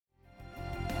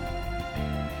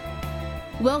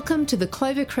Welcome to the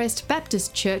Clovercrest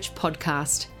Baptist Church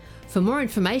podcast. For more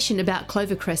information about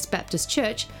Clovercrest Baptist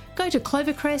Church, go to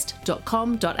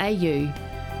clovercrest.com.au.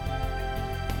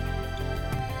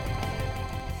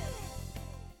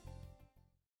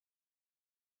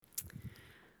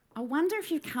 I wonder if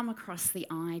you've come across the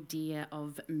idea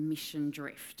of mission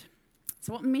drift.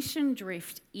 So what mission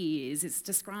drift is, it's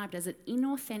described as an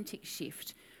inauthentic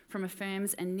shift from a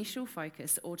firm's initial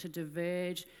focus or to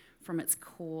diverge from its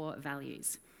core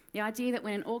values. The idea that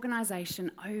when an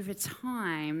organisation over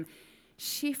time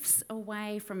shifts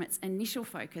away from its initial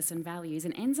focus and values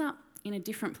and ends up in a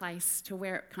different place to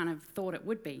where it kind of thought it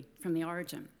would be from the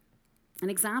origin.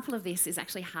 An example of this is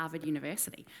actually Harvard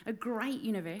University, a great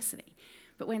university.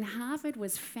 But when Harvard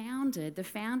was founded, the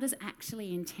founders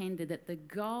actually intended that the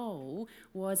goal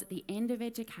was at the end of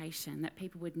education that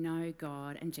people would know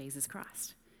God and Jesus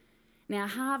Christ. Now,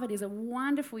 Harvard is a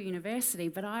wonderful university,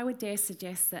 but I would dare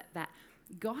suggest that that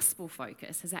gospel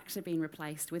focus has actually been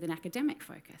replaced with an academic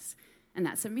focus, and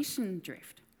that's a mission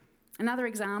drift. Another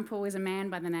example is a man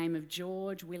by the name of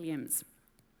George Williams,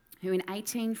 who in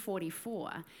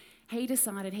 1844, he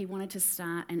decided he wanted to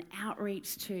start an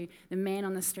outreach to the men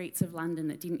on the streets of London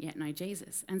that didn't yet know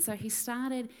Jesus. And so he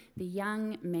started the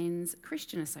Young Men's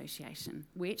Christian Association,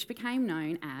 which became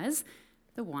known as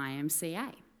the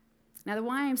YMCA. Now, the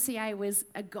YMCA was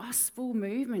a gospel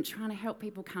movement trying to help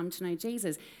people come to know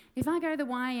Jesus. If I go to the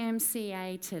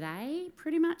YMCA today,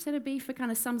 pretty much that'd be for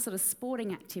kind of some sort of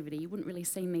sporting activity. You wouldn't really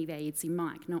see me there, you'd see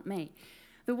Mike, not me.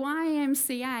 The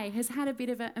YMCA has had a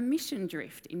bit of a mission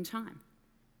drift in time.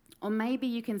 Or maybe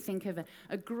you can think of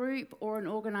a group or an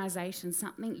organisation,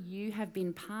 something you have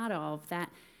been part of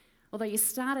that, although you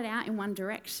started out in one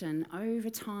direction, over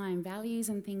time values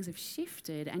and things have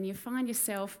shifted and you find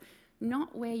yourself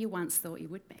not where you once thought you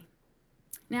would be.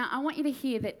 Now, I want you to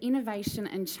hear that innovation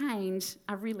and change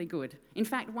are really good. In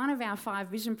fact, one of our 5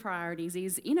 vision priorities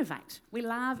is innovate. We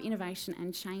love innovation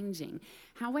and changing.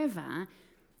 However,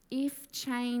 if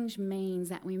change means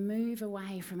that we move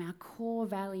away from our core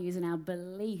values and our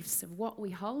beliefs of what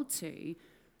we hold to,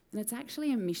 then it's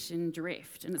actually a mission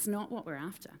drift, and it's not what we're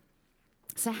after.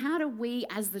 So how do we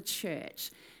as the church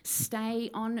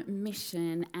stay on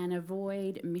mission and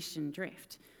avoid mission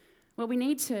drift? Well, we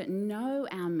need to know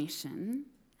our mission,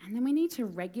 and then we need to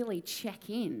regularly check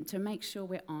in to make sure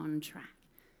we're on track.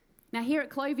 Now, here at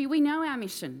Clovey, we know our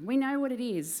mission. We know what it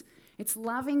is. It's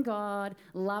loving God,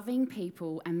 loving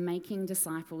people, and making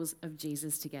disciples of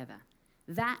Jesus together.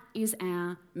 That is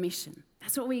our mission.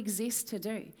 That's what we exist to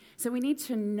do. So we need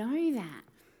to know that.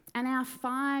 And our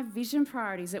 5 vision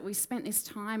priorities that we spent this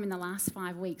time in the last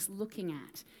 5 weeks looking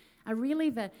at are really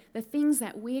the things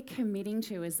that we're committing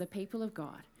to as the people of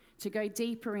God, to go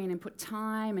deeper in and put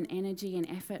time and energy and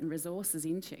effort and resources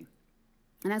into.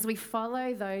 And as we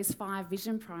follow those 5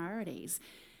 vision priorities,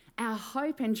 our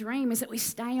hope and dream is that we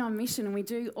stay on mission and we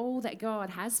do all that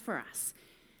God has for us.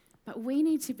 But we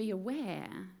need to be aware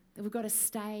that we've got to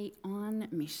stay on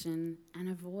mission and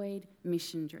avoid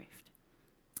mission drift.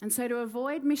 And so to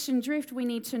avoid mission drift, we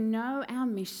need to know our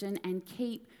mission and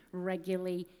keep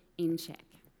regularly in check.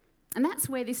 And that's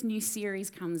where this new series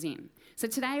comes in. So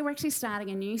today we're actually starting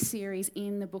a new series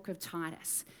in the book of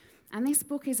Titus. And this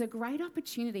book is a great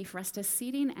opportunity for us to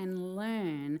sit in and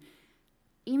learn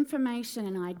information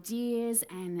and ideas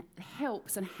and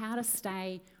helps on how to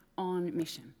stay on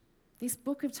mission. This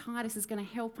book of Titus is going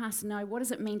to help us know what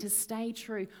does it mean to stay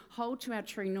true, hold to our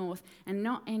true north, and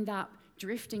not end up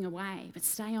drifting away, but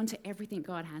stay on to everything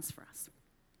God has for us.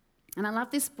 And I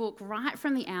love this book right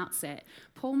from the outset.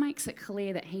 Paul makes it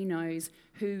clear that he knows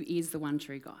who is the one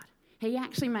true God. He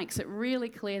actually makes it really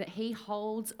clear that he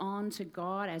holds on to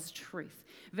God as truth.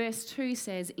 Verse 2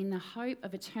 says, "In the hope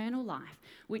of eternal life,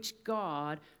 which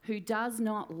God, who does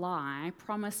not lie,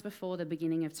 promised before the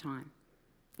beginning of time."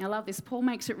 I love this. Paul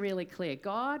makes it really clear.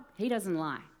 God, he doesn't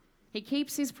lie. He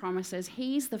keeps his promises.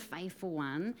 He's the faithful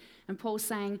one. And Paul's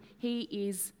saying he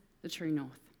is the true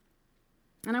north.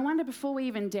 And I wonder, before we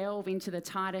even delve into the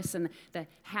Titus and the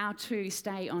how to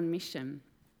stay on mission,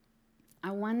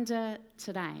 I wonder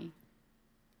today,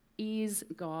 is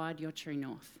God your true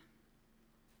north?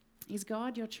 Is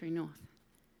God your true north?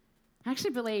 I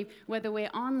actually believe whether we're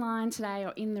online today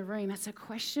or in the room, that's a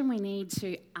question we need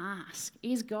to ask.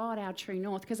 Is God our true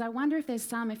north? Because I wonder if there's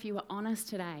some, if you were honest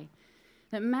today,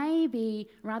 that maybe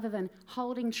rather than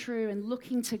holding true and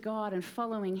looking to God and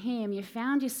following him, you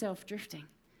found yourself drifting.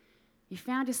 You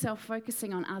found yourself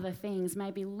focusing on other things,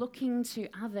 maybe looking to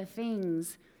other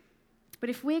things. But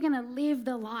if we're going to live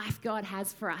the life God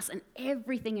has for us and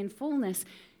everything in fullness,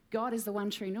 God is the one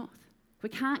true north. We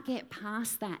can't get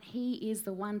past that. He is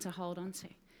the one to hold on to.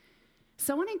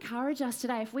 So I want to encourage us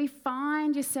today, if we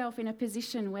find yourself in a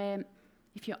position where,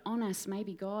 if you're honest,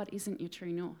 maybe God isn't your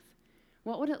true north,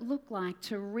 what would it look like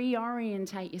to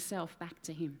reorientate yourself back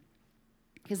to him?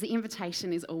 Because the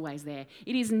invitation is always there.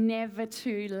 It is never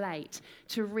too late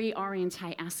to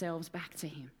reorientate ourselves back to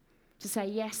him. To say,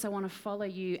 yes, I want to follow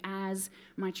you as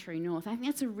my true north. I think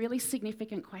that's a really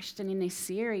significant question in this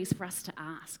series for us to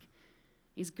ask.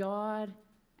 Is God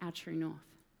our true north?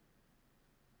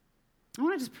 I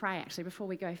want to just pray actually before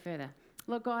we go further.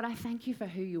 Lord God, I thank you for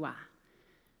who you are.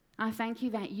 I thank you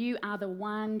that you are the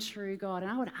one true God.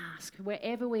 And I would ask,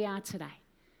 wherever we are today,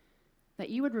 that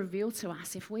you would reveal to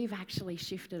us if we've actually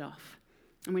shifted off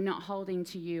and we're not holding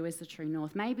to you as the true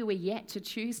north. Maybe we're yet to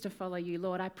choose to follow you.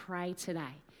 Lord, I pray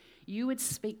today you would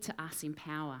speak to us in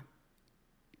power.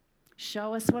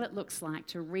 Show us what it looks like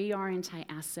to reorientate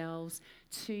ourselves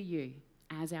to you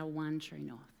as our one true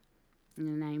north. In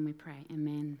your name we pray,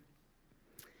 amen.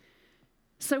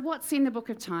 So what's in the book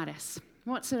of Titus?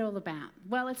 What's it all about?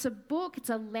 Well, it's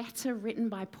a letter written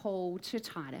by Paul to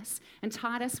Titus. And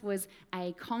Titus was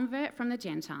a convert from the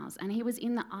Gentiles, and he was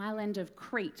in the island of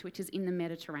Crete, which is in the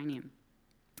Mediterranean.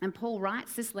 And Paul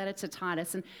writes this letter to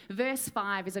Titus, and verse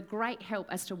 5 is a great help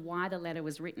as to why the letter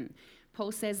was written.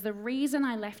 Paul says, "The reason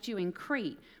I left you in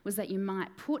Crete was that you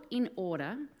might put in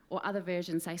order," or other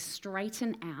versions say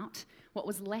straighten out, "what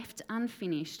was left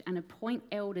unfinished and appoint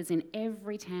elders in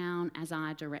every town as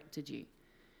I directed you."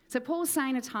 So Paul's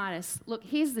saying to Titus, look,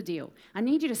 here's the deal. I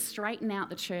need you to straighten out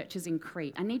the churches in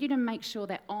Crete. I need you to make sure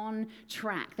they're on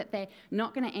track, that they're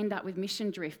not going to end up with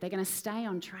mission drift. They're going to stay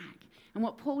on track. And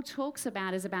what Paul talks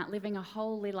about is about living a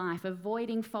holy life,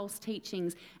 avoiding false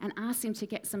teachings, and asks him to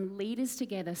get some leaders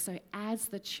together so as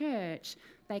the church,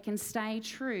 they can stay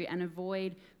true and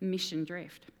avoid mission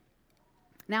drift.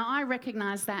 Now, I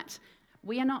recognise that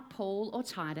we are not Paul or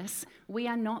Titus. We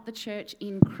are not the church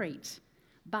in Crete.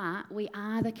 But we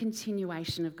are the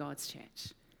continuation of God's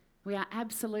church. We are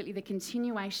absolutely the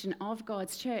continuation of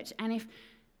God's church. And if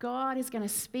God is going to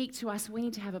speak to us, we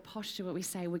need to have a posture where we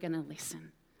say we're going to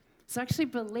listen. So I actually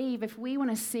believe if we want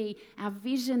to see our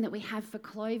vision that we have for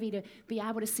Clovey to be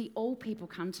able to see all people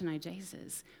come to know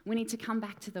Jesus, we need to come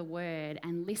back to the Word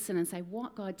and listen and say,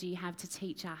 what God do you have to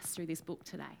teach us through this book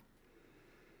today?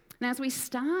 Now, as we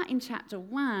start in chapter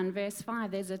 1, verse 5,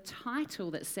 there's a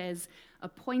title that says,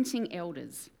 Appointing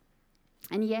Elders.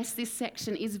 And yes, this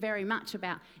section is very much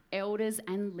about elders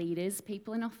and leaders,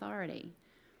 people in authority.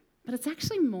 But it's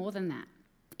actually more than that.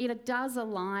 It does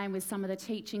align with some of the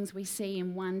teachings we see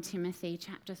in 1 Timothy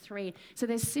chapter 3. So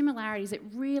there's similarities. It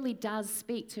really does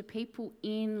speak to people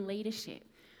in leadership.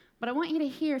 But I want you to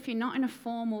hear, if you're not in a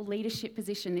formal leadership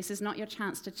position, this is not your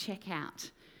chance to check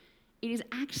out. It is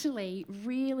actually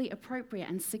really appropriate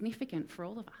and significant for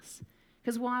all of us.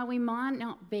 Because while we might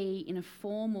not be in a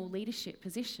formal leadership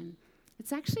position,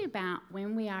 it's actually about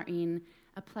when we are in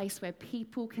a place where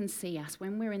people can see us,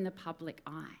 when we're in the public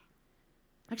eye.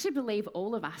 I actually believe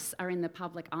all of us are in the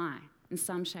public eye in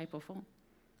some shape or form.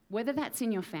 Whether that's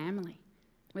in your family,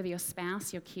 whether your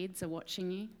spouse, your kids are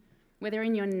watching you, whether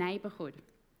in your neighbourhood,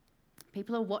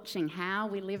 people are watching how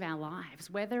we live our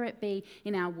lives, whether it be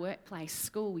in our workplace,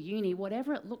 school, uni,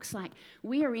 whatever it looks like,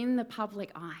 we are in the public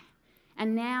eye.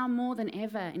 And now more than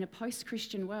ever in a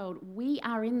post-Christian world, we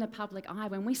are in the public eye.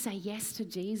 When we say yes to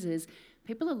Jesus,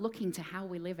 people are looking to how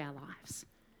we live our lives.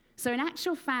 So in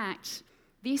actual fact,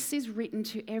 this is written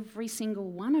to every single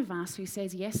one of us who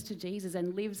says yes to Jesus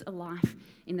and lives a life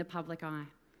in the public eye.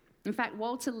 In fact,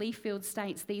 Walter Liefeld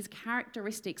states these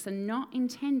characteristics are not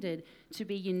intended to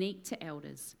be unique to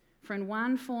elders, for in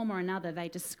one form or another they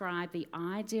describe the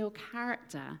ideal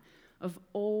character of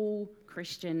all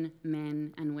Christian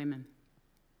men and women.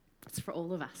 It's for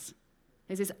all of us.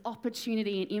 There's this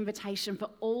opportunity and invitation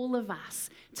for all of us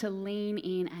to lean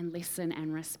in and listen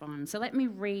and respond. So let me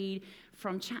read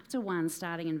from chapter 1,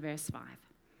 starting in verse 5.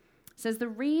 It says, "The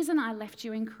reason I left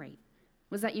you in Crete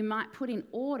was that you might put in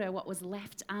order what was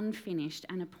left unfinished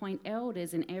and appoint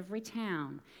elders in every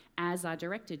town as I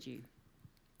directed you.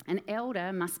 An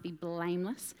elder must be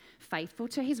blameless, faithful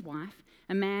to his wife,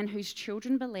 a man whose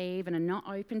children believe and are not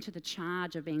open to the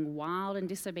charge of being wild and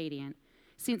disobedient.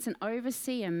 Since an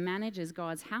overseer manages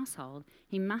God's household,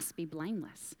 he must be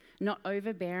blameless, not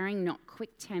overbearing, not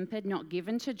quick-tempered, not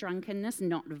given to drunkenness,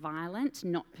 not violent,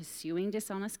 not pursuing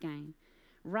dishonest gain.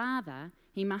 Rather,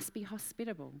 he must be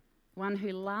hospitable, one who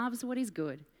loves what is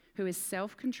good, who is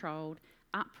self-controlled,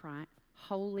 upright,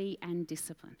 holy and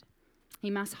disciplined.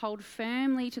 He must hold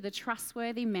firmly to the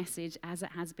trustworthy message as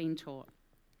it has been taught,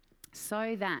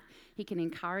 so that he can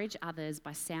encourage others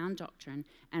by sound doctrine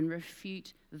and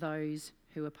refute those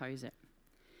who oppose it."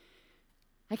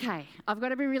 Okay, I've got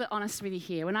to be really honest with you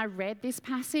here. When I read this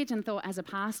passage and thought as a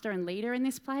pastor and leader in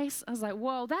this place, I was like,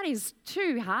 whoa, that is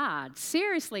too hard.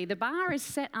 Seriously, the bar is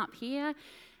set up here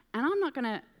and I'm not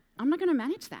going to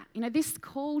manage that. You know, this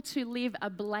call to live a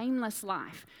blameless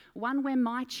life, one where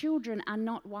my children are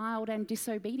not wild and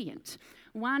disobedient,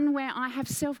 one where I have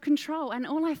self-control. And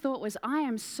all I thought was, I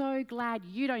am so glad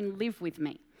you don't live with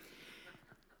me.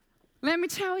 Let me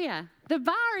tell you, the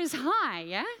bar is high,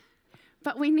 yeah?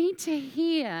 But we need to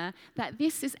hear that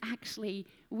this is actually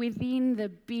within the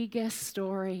bigger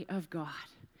story of God.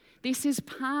 This is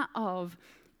part of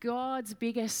God's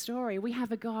bigger story. We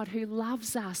have a God who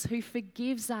loves us, who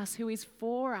forgives us, who is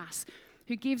for us,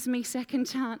 who gives me second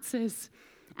chances.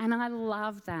 And I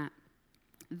love that.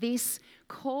 This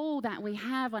call that we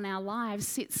have on our lives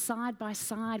sits side by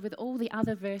side with all the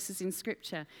other verses in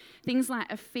Scripture. Things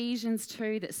like Ephesians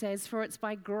 2 that says, "For it's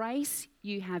by grace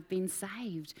you have been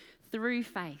saved through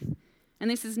faith. And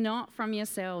this is not from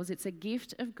yourselves, it's a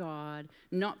gift of God,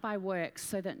 not by works,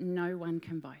 so that no one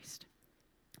can boast."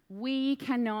 We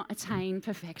cannot attain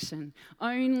perfection.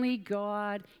 Only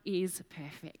God is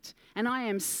perfect. And I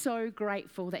am so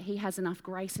grateful that He has enough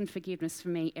grace and forgiveness for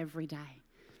me every day.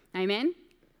 Amen?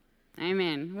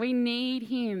 Amen. We need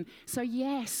Him. So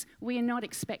yes, we are not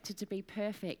expected to be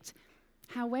perfect.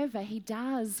 However, He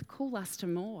does call us to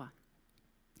more.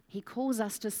 He calls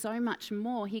us to so much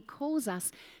more. He calls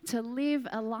us to live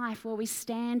a life where we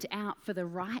stand out for the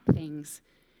right things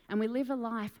and we live a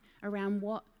life around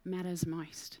what matters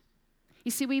most.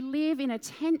 You see, we live in a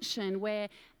tension where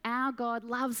our God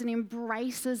loves and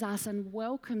embraces us and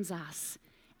welcomes us,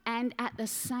 and at the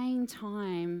same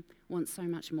time wants so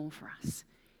much more for us.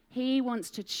 He wants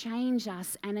to change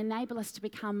us and enable us to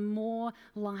become more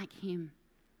like Him.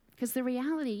 Because the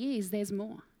reality is there's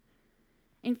more.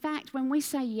 In fact, when we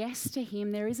say yes to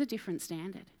Him, there is a different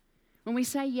standard. When we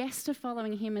say yes to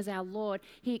following Him as our Lord,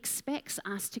 He expects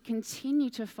us to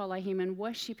continue to follow Him and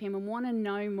worship Him and want to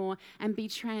know more and be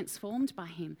transformed by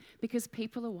Him because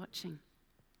people are watching.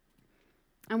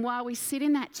 And while we sit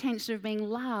in that tension of being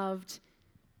loved,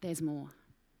 there's more.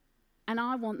 And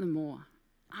I want the more.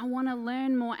 I want to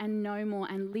learn more and know more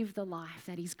and live the life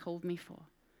that He's called me for.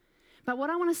 But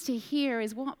what I want us to hear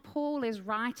is what Paul is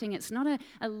writing. It's not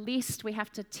a list we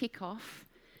have to tick off,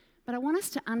 but I want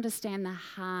us to understand the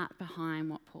heart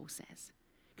behind what Paul says.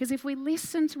 Because if we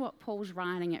listen to what Paul's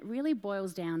writing, it really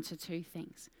boils down to two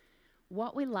things: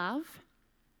 what we love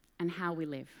and how we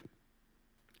live.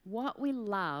 What we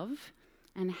love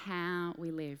and how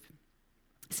we live.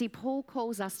 See, Paul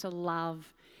calls us to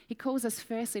love. He calls us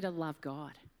firstly to love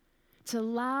God. To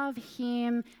love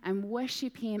Him and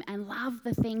worship Him and love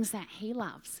the things that He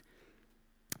loves.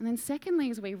 And then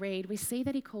secondly, as we read, we see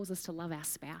that He calls us to love our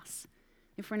spouse.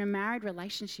 If we're in a married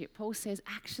relationship, Paul says,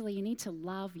 actually, you need to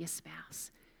love your spouse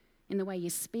in the way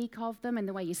you speak of them, in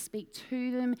the way you speak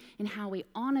to them, in how we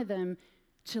honour them,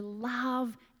 to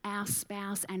love our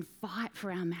spouse and fight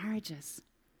for our marriages.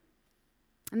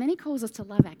 And then he calls us to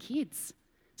love our kids,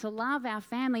 to love our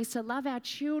families, to love our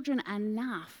children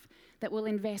enough that we'll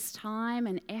invest time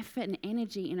and effort and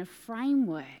energy in a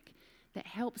framework that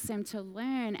helps them to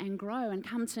learn and grow and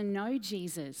come to know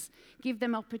Jesus, give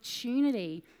them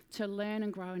opportunity to learn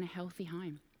and grow in a healthy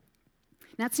home.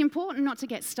 Now, it's important not to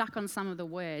get stuck on some of the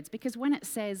words, because when it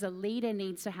says a leader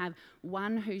needs to have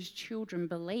one whose children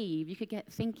believe, you could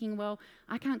get thinking, well,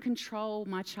 I can't control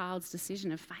my child's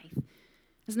decision of faith.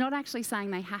 It's not actually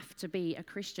saying they have to be a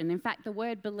Christian. In fact, the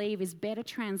word believe is better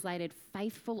translated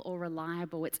faithful or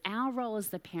reliable. It's our role as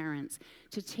the parents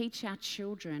to teach our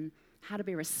children how to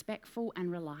be respectful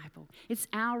and reliable. It's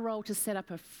our role to set up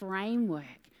a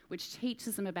framework which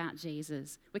teaches them about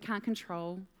Jesus. We can't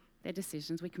control their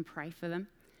decisions. We can pray for them.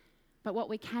 But what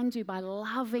we can do by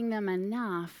loving them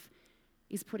enough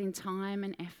is put in time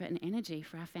and effort and energy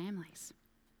for our families.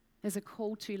 There's a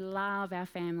call to love our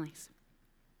families.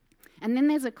 And then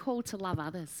there's a call to love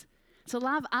others. To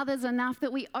love others enough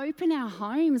that we open our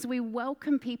homes, we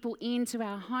welcome people into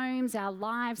our homes, our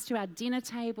lives, to our dinner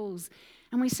tables,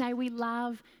 and we say we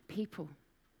love people.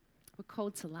 We're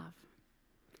called to love.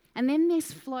 And then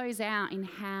this flows out in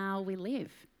how we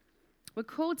live. We're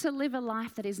called to live a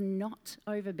life that is not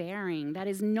overbearing, that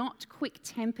is not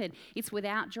quick-tempered. It's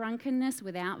without drunkenness,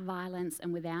 without violence,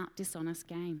 and without dishonest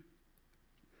gain.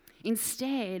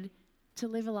 Instead, to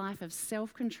live a life of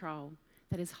self-control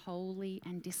that is holy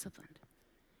and disciplined.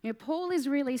 You know, Paul is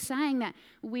really saying that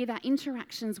with our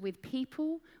interactions with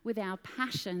people, with our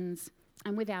passions,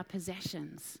 and with our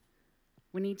possessions,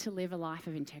 we need to live a life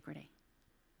of integrity.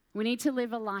 We need to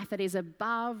live a life that is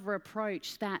above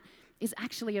reproach, that is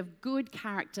actually of good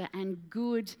character and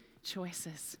good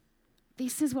choices.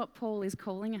 this is what Paul is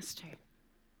calling us to.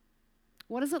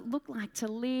 What does it look like to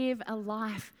live a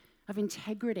life of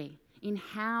integrity in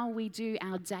how we do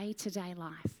our day-to-day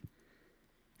life?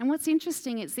 And what's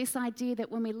interesting is this idea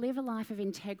that when we live a life of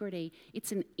integrity,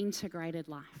 it's an integrated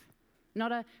life,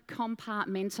 not a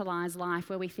compartmentalized life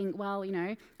where we think, well,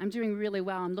 I'm doing really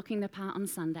well, I'm looking the part on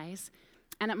Sundays,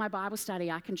 and at my Bible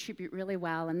study I contribute really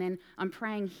well, and then I'm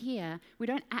praying here. We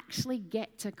don't actually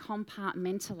get to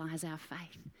compartmentalize our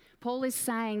faith. Paul is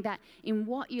saying that in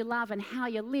what you love and how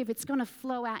you live, it's going to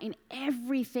flow out in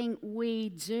everything we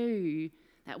do,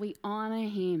 that we honour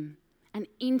him. An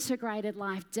integrated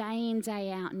life, day in,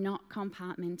 day out, not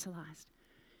compartmentalized.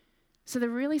 So the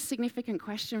really significant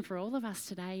question for all of us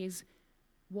today is,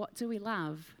 what do we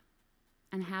love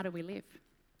and how do we live?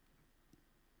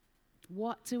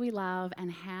 What do we love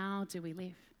and how do we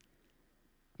live?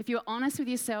 If you're honest with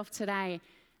yourself today,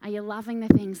 are you loving the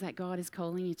things that God is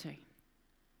calling you to?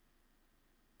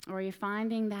 Or are you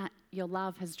finding that your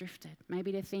love has drifted,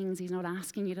 maybe to things he's not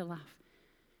asking you to love?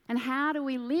 And how do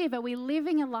we live? Are we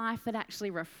living a life that actually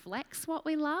reflects what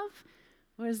we love?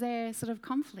 Or is there sort of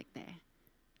conflict there?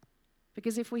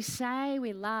 Because if we say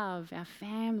we love our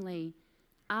family,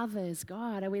 others,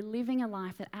 God, are we living a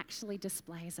life that actually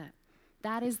displays it?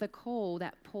 That is the call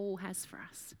that Paul has for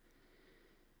us.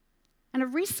 And a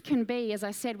risk can be, as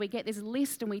I said, we get this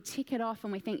list and we tick it off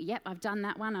and we think, yep, I've done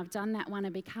that one,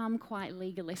 and become quite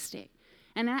legalistic.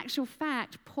 And in actual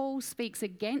fact, Paul speaks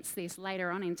against this later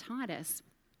on in Titus.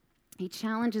 He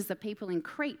challenges the people in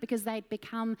Crete because they'd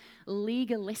become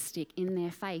legalistic in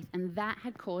their faith, and that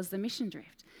had caused the mission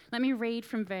drift. Let me read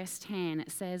from verse 10.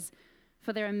 It says,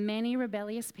 "For there are many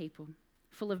rebellious people,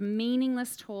 full of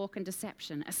meaningless talk and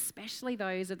deception, especially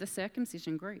those of the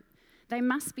circumcision group. They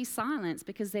must be silenced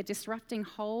because they're disrupting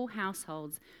whole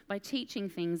households by teaching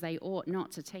things they ought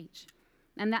not to teach.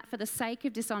 And that for the sake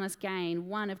of dishonest gain,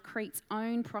 one of Crete's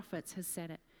own prophets has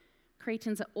said it.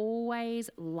 Cretans are always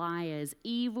liars,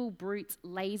 evil brutes,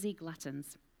 lazy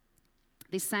gluttons.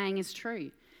 This saying is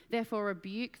true. Therefore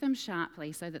rebuke them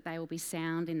sharply so that they will be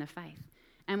sound in the faith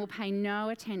and will pay no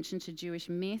attention to Jewish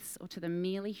myths or to the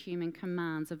merely human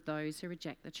commands of those who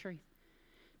reject the truth.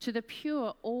 To the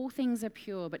pure, all things are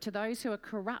pure, but to those who are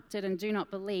corrupted and do not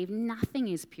believe, nothing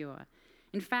is pure.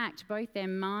 In fact, both their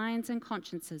minds and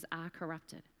consciences are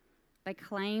corrupted. They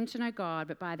claim to know God,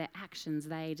 but by their actions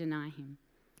they deny him.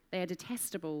 They are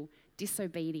detestable,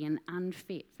 disobedient,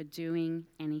 unfit for doing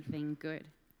anything good."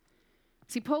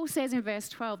 See, Paul says in verse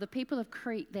 12, the people of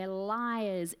Crete, they're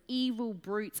liars, evil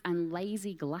brutes, and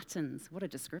lazy gluttons. What a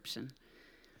description.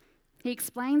 He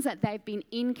explains that they've been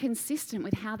inconsistent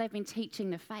with how they've been teaching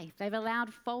the faith. They've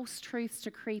allowed false truths to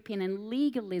creep in and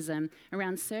legalism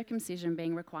around circumcision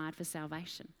being required for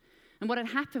salvation. And what had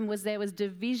happened was there was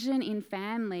division in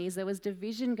families, there was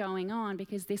division going on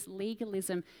because this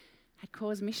legalism had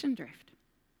caused mission drift.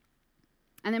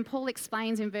 And then Paul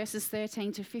explains in verses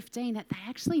 13 to 15 that they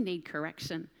actually need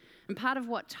correction. And part of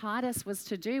what Titus was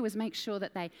to do was make sure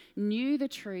that they knew the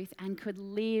truth and could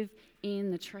live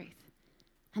in the truth.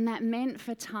 And that meant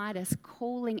for Titus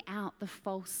calling out the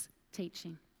false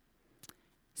teaching,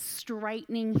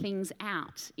 straightening things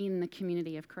out in the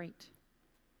community of Crete.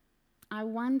 I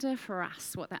wonder for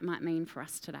us what that might mean for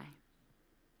us today.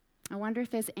 I wonder if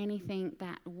there's anything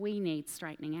that we need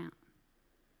straightening out.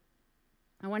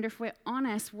 I wonder if we're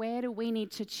honest, where do we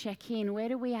need to check in? Where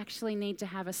do we actually need to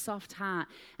have a soft heart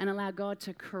and allow God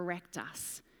to correct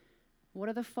us? What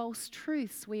are the false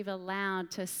truths we've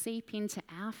allowed to seep into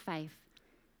our faith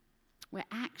where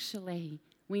actually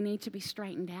we need to be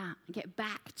straightened out and get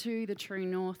back to the true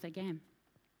north again?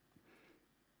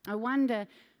 I wonder,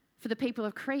 for the people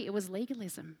of Crete, it was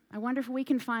legalism. I wonder if we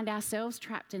can find ourselves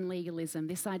trapped in legalism,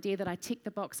 this idea that I tick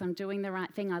the box, I'm doing the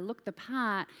right thing, I look the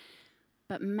part,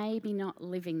 but maybe not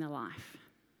living the life.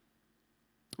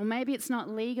 Or maybe it's not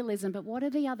legalism, but what are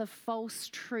the other false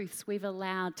truths we've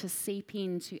allowed to seep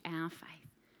into our faith?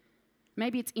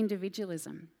 Maybe it's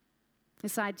individualism.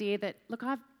 This idea that, look,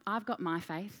 I've got my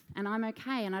faith and I'm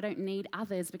okay and I don't need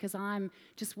others because I'm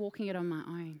just walking it on my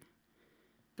own.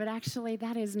 But actually,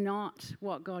 that is not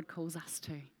what God calls us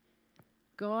to.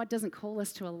 God doesn't call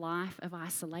us to a life of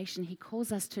isolation. He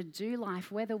calls us to do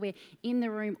life, whether we're in the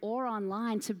room or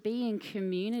online, to be in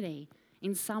community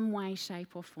in some way,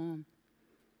 shape, or form.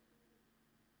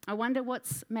 I wonder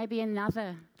what's maybe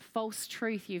another false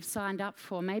truth you've signed up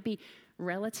for. Maybe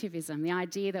relativism, the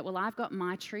idea that, well, I've got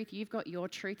my truth, you've got your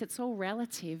truth. It's all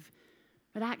relative.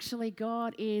 But actually,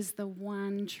 God is the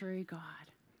one true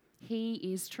God. He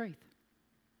is truth.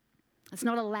 Let's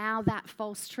not allow that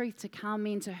false truth to come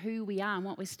into who we are and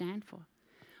what we stand for.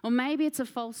 Or maybe it's a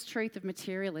false truth of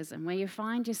materialism where you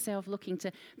find yourself looking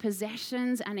to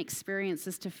possessions and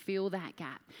experiences to fill that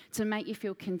gap, to make you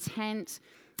feel content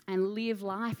and live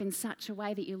life in such a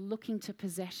way that you're looking to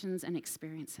possessions and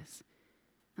experiences.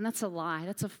 And that's a lie.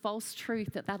 That's a false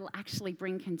truth that'll actually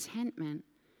bring contentment.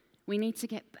 We need to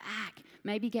get back,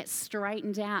 maybe get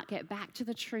straightened out, get back to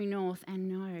the true north and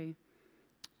know,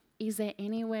 is there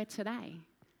anywhere today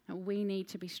that we need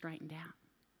to be straightened out?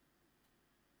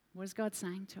 What is God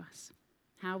saying to us?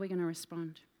 How are we going to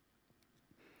respond?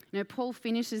 Now, Paul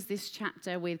finishes this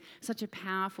chapter with such a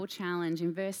powerful challenge.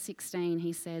 In verse 16,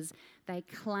 he says, they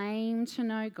claim to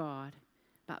know God,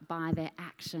 but by their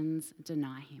actions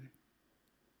deny him.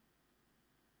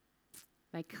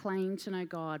 They claim to know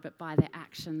God, but by their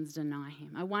actions deny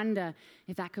him. I wonder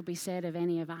if that could be said of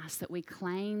any of us, that we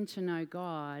claim to know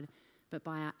God, but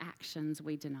by our actions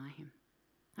we deny him.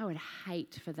 I would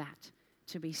hate for that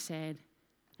to be said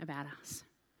about us.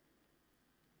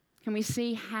 Can we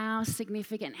see how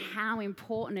significant, how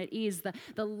important it is,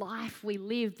 the life we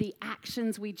live, the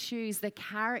actions we choose, the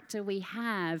character we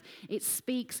have? It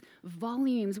speaks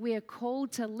volumes. We are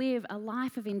called to live a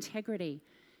life of integrity.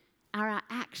 Are our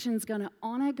actions going to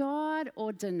honour God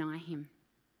or deny him?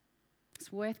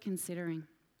 It's worth considering.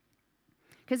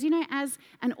 Because, as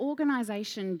an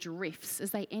organisation drifts,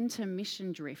 as they enter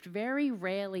mission drift, very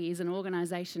rarely is an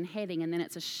organisation heading and then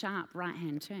it's a sharp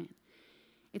right-hand turn.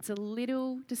 It's a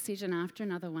little decision after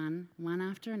another one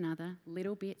after another,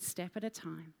 little bit, step at a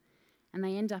time, and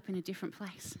they end up in a different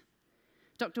place.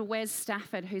 Dr. Wes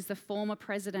Stafford, who's the former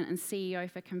president and CEO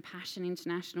for Compassion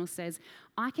International, says,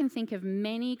 I can think of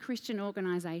many Christian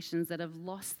organisations that have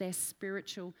lost their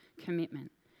spiritual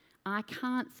commitment. I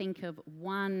can't think of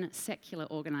one secular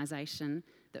organisation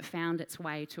that found its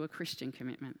way to a Christian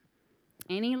commitment.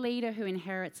 Any leader who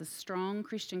inherits a strong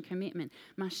Christian commitment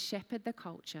must shepherd the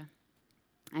culture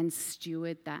and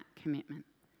steward that commitment.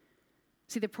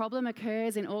 See, the problem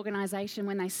occurs in organisation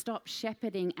when they stop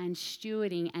shepherding and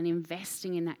stewarding and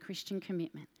investing in that Christian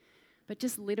commitment. But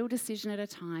just little decision at a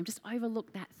time, just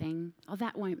overlook that thing. Oh,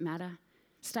 that won't matter.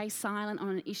 Stay silent on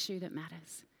an issue that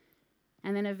matters.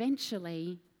 And then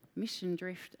eventually, mission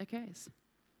drift occurs.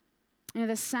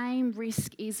 The same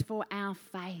risk is for our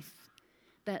faith.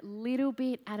 That little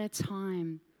bit at a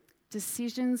time,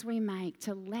 decisions we make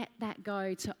to let that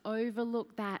go, to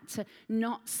overlook that, to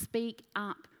not speak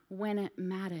up when it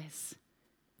matters,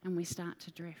 and we start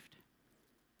to drift.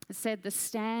 It said the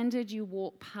standard you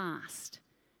walk past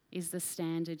is the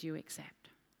standard you accept.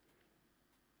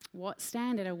 What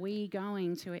standard are we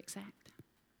going to accept?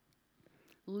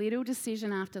 Little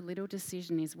decision after little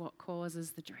decision is what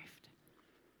causes the drift.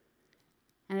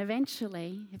 And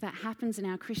eventually, if that happens in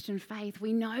our Christian faith,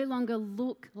 we no longer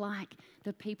look like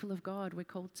the people of God we're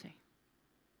called to.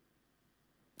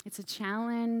 It's a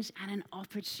challenge and an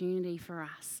opportunity for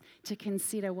us to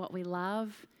consider what we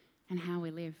love and how we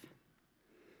live.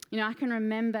 I can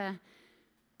remember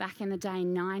back in the day,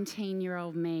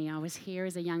 19-year-old me, I was here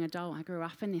as a young adult. I grew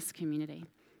up in this community.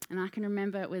 And I can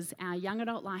remember it was our young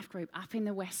adult life group up in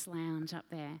the West Lounge up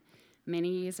there many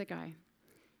years ago.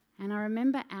 And I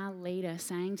remember our leader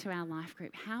saying to our life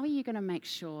group, how are you going to make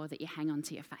sure that you hang on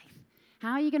to your faith?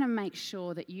 How are you going to make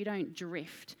sure that you don't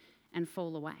drift and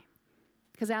fall away?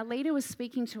 Because our leader was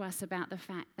speaking to us about the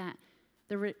fact that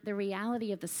the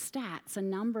reality of the stats, a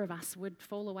number of us would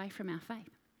fall away from our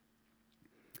faith.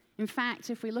 In fact,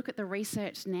 if we look at the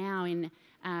research now in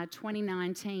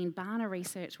 2019, Barna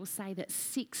Research will say that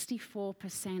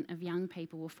 64% of young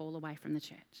people will fall away from the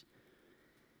church.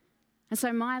 And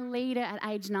so my leader at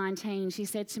age 19, she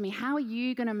said to me, how are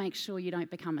you going to make sure you don't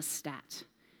become a stat?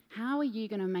 How are you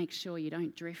going to make sure you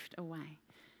don't drift away?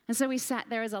 And so we sat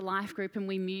there as a life group and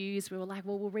we mused. We were like,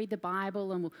 well, we'll read the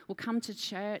Bible and we'll come to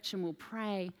church and we'll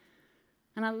pray.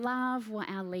 And I love what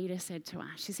our leader said to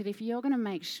us. She said, if you're going to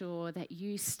make sure that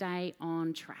you stay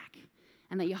on track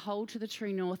and that you hold to the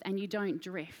true north and you don't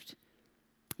drift,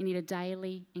 you need a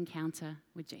daily encounter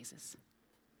with Jesus.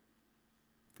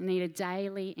 You need a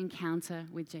daily encounter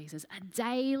with Jesus. A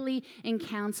daily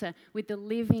encounter with the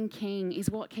living King is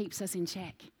what keeps us in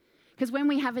check. Because when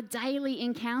we have a daily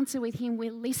encounter with him,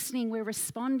 we're listening, we're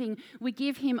responding, we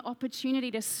give him opportunity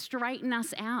to straighten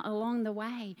us out along the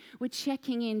way. We're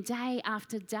checking in day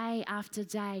after day after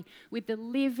day with the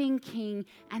living King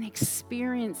and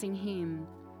experiencing him.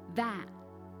 That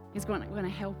is going to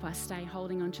help us stay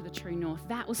holding on to the true north.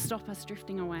 That will stop us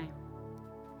drifting away.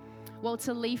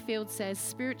 Walter Leafield says,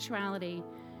 spirituality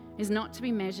is not to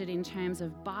be measured in terms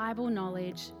of Bible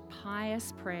knowledge,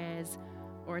 pious prayers,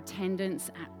 or attendance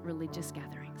at religious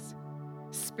gatherings.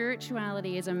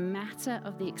 Spirituality is a matter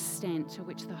of the extent to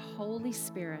which the Holy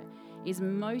Spirit is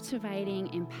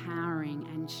motivating, empowering,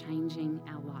 and changing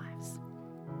our lives.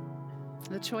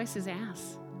 The choice is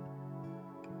ours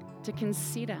to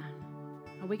consider,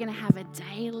 are we going to have a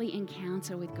daily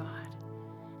encounter with God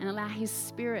and allow His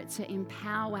Spirit to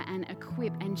empower and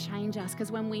equip and change us?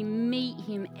 Because when we meet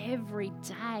Him every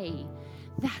day,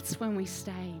 that's when we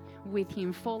stay with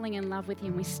Him, falling in love with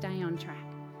Him, we stay on track.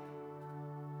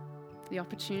 The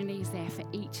opportunity is there for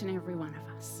each and every one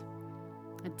of us.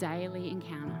 A daily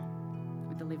encounter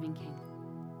with the living King.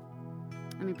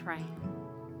 Let me pray.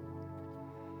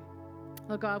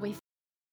 Lord God, we